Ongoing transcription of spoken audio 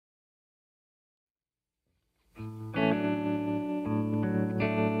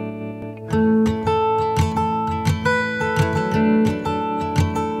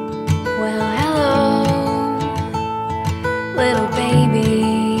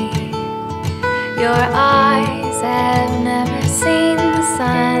Your eyes have never seen the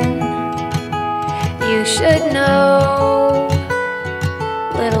sun. You should know,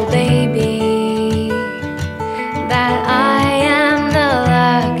 little baby, that I am the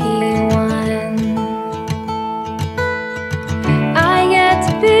lucky one. I get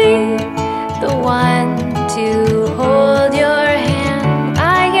to be the one to hold your hand.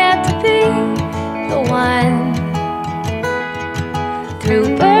 I get to be the one. Through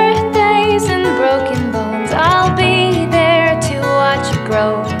birthdays and broken bones, I'll be there to watch you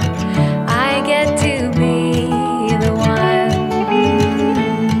grow. I get to be the one.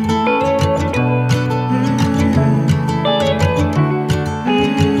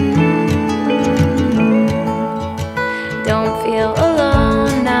 Don't feel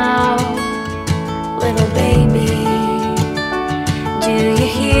alone now, little baby. Do you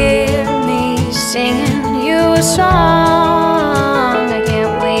hear me singing you a song? I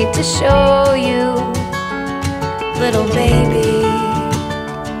can't wait to show you, little baby,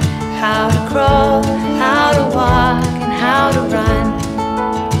 how to crawl, how to walk, and how to run.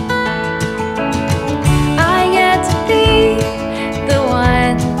 I get to be the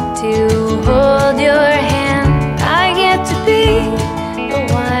one to hold your hand. I get to be the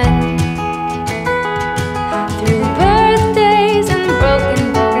one. Through birthdays and broken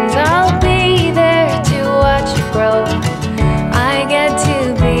bones, I'll be there to watch you grow. I get to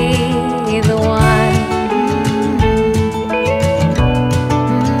be the one.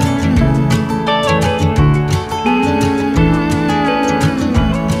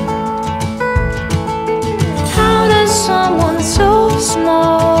 How does someone so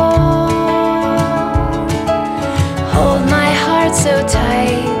small hold my heart so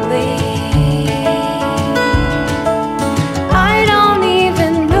tightly? I don't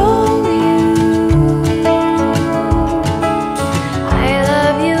even know you. I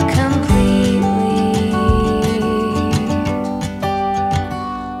love you completely.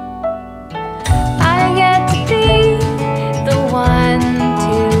 I get to be the one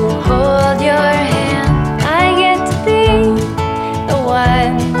to hold your hand. I get to be the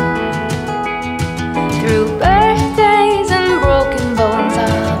one. Through birthdays and broken bones,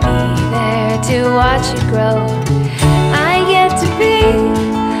 I'll be there to watch you grow. I get to be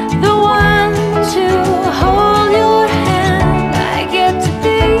the one to hold your hand. I get to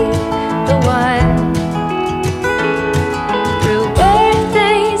be the one. Through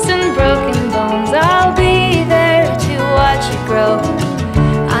birthdays and broken bones, I'll be there to watch you grow.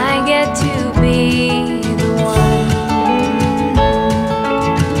 I get to be the one.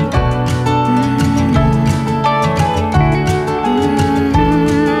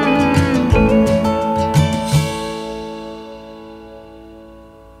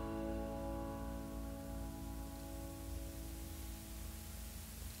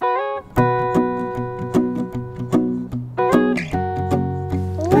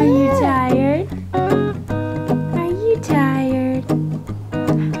 Are you tired? Are you tired?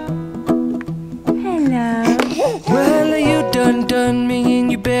 Hello. Well, you done me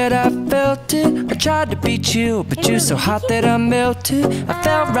and you bet I felt it. I tried to beat you, but you're so hot that I melted. I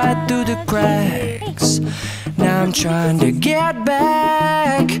fell right through the cracks. Now I'm trying to get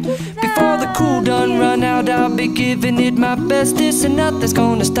back. Before the cool done run out, I'll be giving it my best. This and nothing's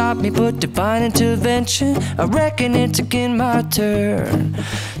gonna stop me but divine intervention. I reckon it's again my turn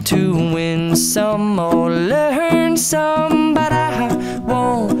to win some or learn some, but I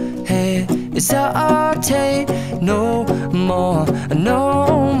won't hesitate no more,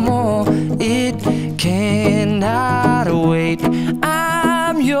 no more. It cannot wait.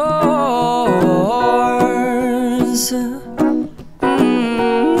 I'm yours.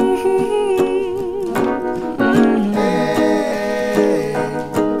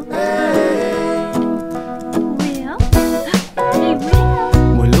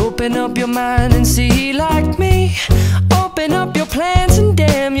 Well, open up your mind and see like me. Open up your plans and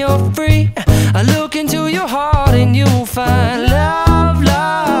damn, you're free. I look into your heart and you'll find love,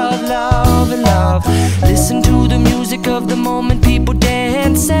 love, love, and love. Listen to the music of the moment, people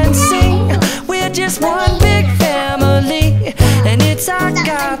dance and sing. We're just one big family, and it's our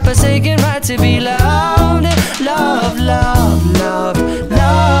God-forsaken right to be loved, love, love, love,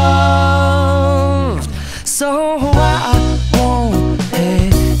 loved. So I won't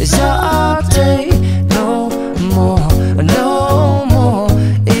hesitate no more, no more.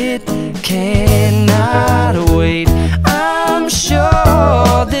 It cannot wait. I'm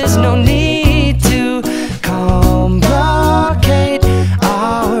sure there's no need to complicate.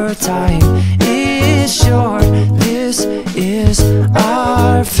 Our time is short. This is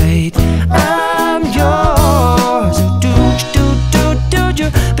our fate. I'm yours. Do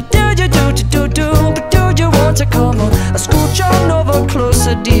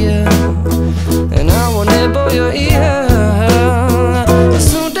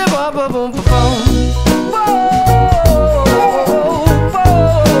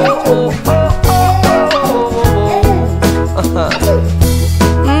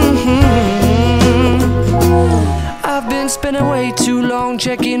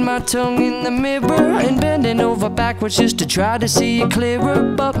tongue in the mirror and bending over backwards just to try to see it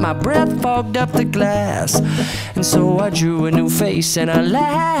clearer. But my breath fogged up the glass, and so I drew a new face and I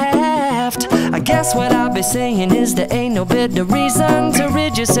laughed. I guess what I'll be saying is there ain't no better reason to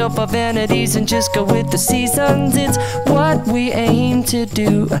rid yourself of vanities and just go with the seasons. It's what we aim to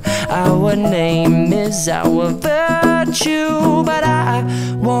do. Our name is our virtue, but I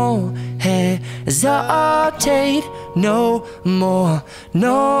won't hesitate no more,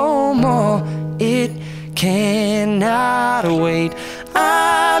 no more. It cannot wait.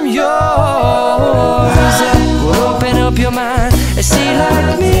 I'm yours. Open up your mind and see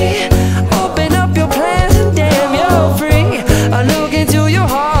like me. Open up your plans and damn, you're free. I look into your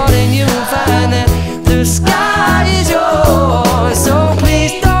heart and you'll find that the sky is yours. So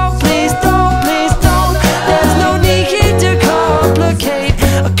please don't, please don't, please don't. There's no need here to complicate,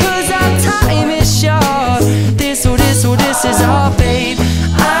 'cause our time is short. This is our fate.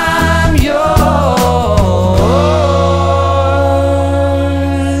 I'm yours.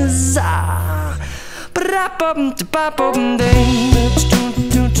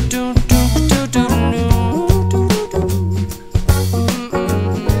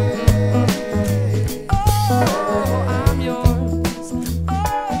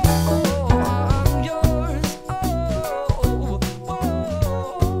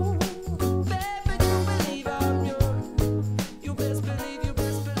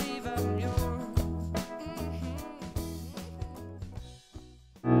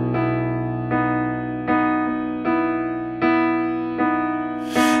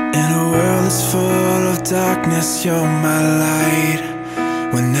 Full of darkness, you're my light.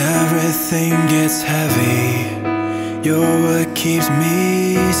 When everything gets heavy, you're what keeps me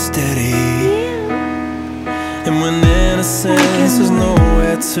steady. And when innocence is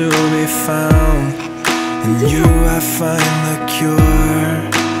nowhere to be found, in you I find the cure.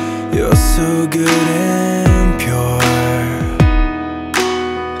 You're so good and pure.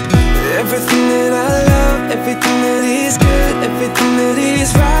 Everything that I love, everything that is good, everything that is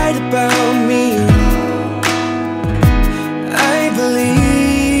right about me, I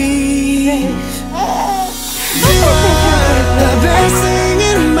believe. You are the best thing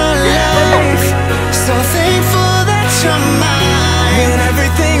in my life. So thankful that you're mine. When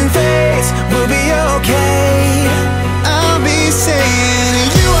everything fades, we'll be okay. I'll be saying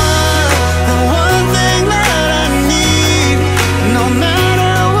you are the one thing that I need. No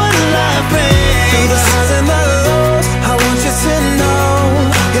matter what life brings, through the highs and the lows, I want you to know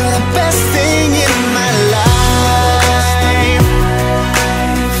you're the best thing in my life.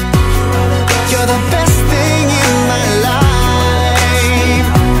 You're the best thing in my life.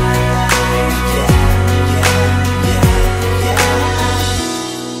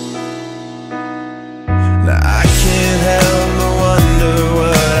 Now I can't help but wonder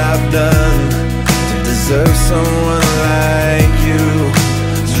what I've done to deserve someone like you.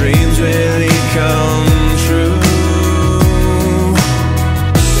 Dreams really come true.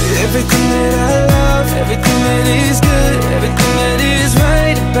 Everything that I love, everything that is good, everything that is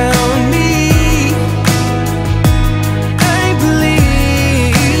right about me, I believe.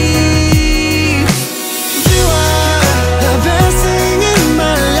 You are the best thing in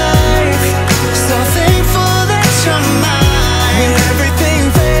my life. So thankful that you're mine. When everything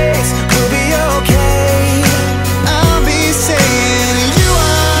fades, we'll be okay. I'll be saying you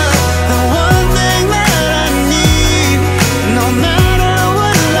are the one thing that I need. No matter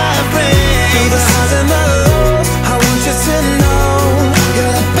what life brings, through the highs and the lows, I want you to know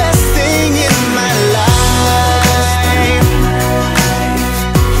you're the best thing in my life.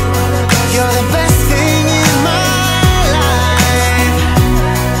 You're the best thing in my life.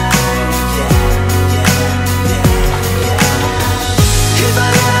 If I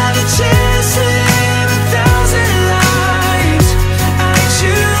had a chance to live 1,000 lives, I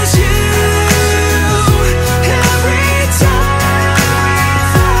choose you every time.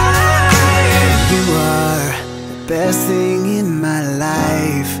 You are the best thing in my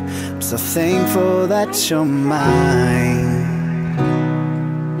life. I'm so thankful that you're mine.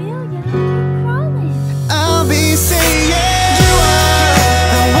 I'll be saying you are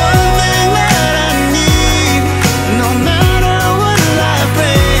the one thing that I need. No matter what life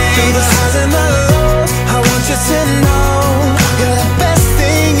brings, through the highs and the lows, I want you to know you're the best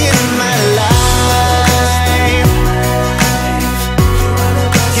thing in my life.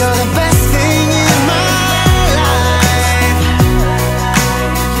 You're the best thing in my life.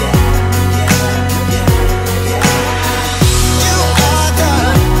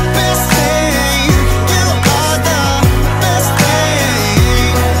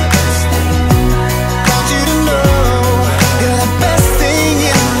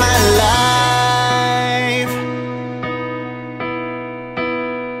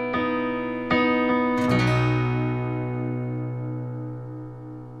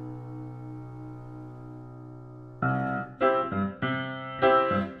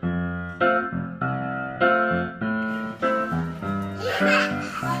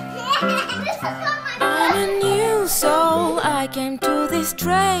 I'm a new soul. I came to this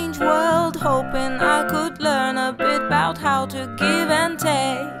strange world hoping I could learn a bit about how to give and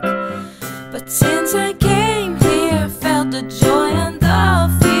take. But since I came